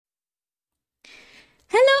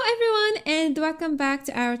Hello everyone and welcome back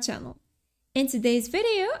to our channel. In today's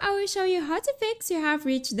video, I will show you how to fix you have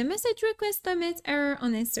reached the message request limit error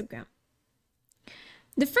on Instagram.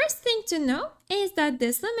 The first thing to know is that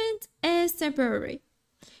this limit is temporary,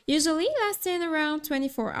 usually lasting around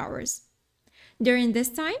 24 hours. During this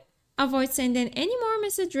time, avoid sending any more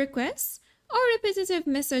message requests or repetitive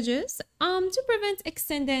messages to prevent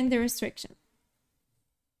extending the restriction.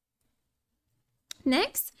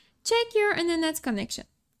 Next, check your internet connection.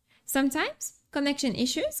 Sometimes connection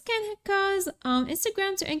issues can cause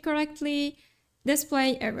Instagram to incorrectly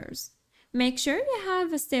display errors. Make sure you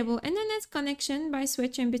have a stable internet connection by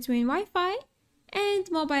switching between Wi-Fi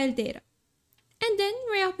and mobile data, and then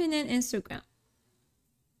reopening Instagram.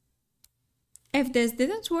 If this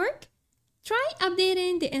didn't work, try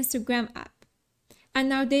updating the Instagram app.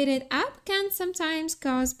 An outdated app can sometimes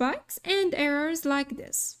cause bugs and errors like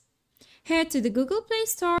this. Head to the Google Play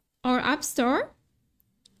Store or App Store,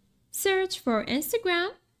 search for Instagram,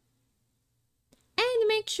 and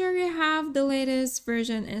make sure you have the latest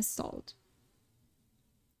version installed.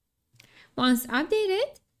 Once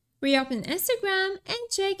updated, reopen Instagram and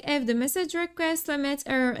check if the message request limit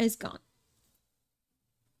error is gone.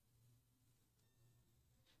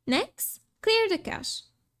 Next, clear the cache.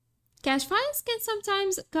 Cache files can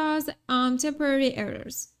sometimes cause temporary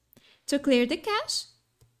errors. To clear the cache,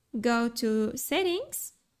 go to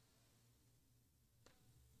Settings,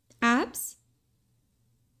 Apps,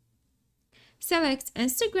 select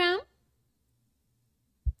Instagram,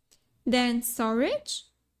 then Storage,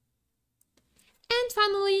 and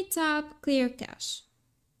finally tap Clear Cache.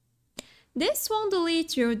 This won't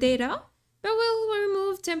delete your data, but will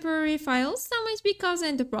remove temporary files that might be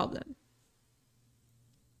causing the problem.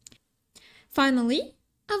 Finally,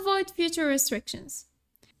 avoid future restrictions.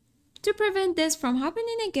 To prevent this from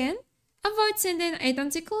happening again, avoid sending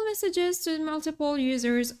identical messages to multiple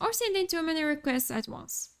users or sending too many requests at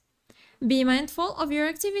once. Be mindful of your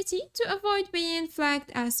activity to avoid being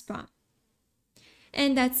flagged as spam.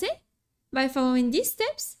 And that's it. By following these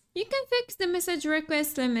steps, you can fix the message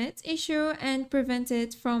request limit issue and prevent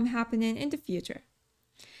it from happening in the future.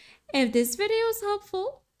 If this video was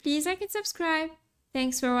helpful, please like and subscribe.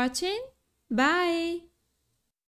 Thanks for watching. Bye!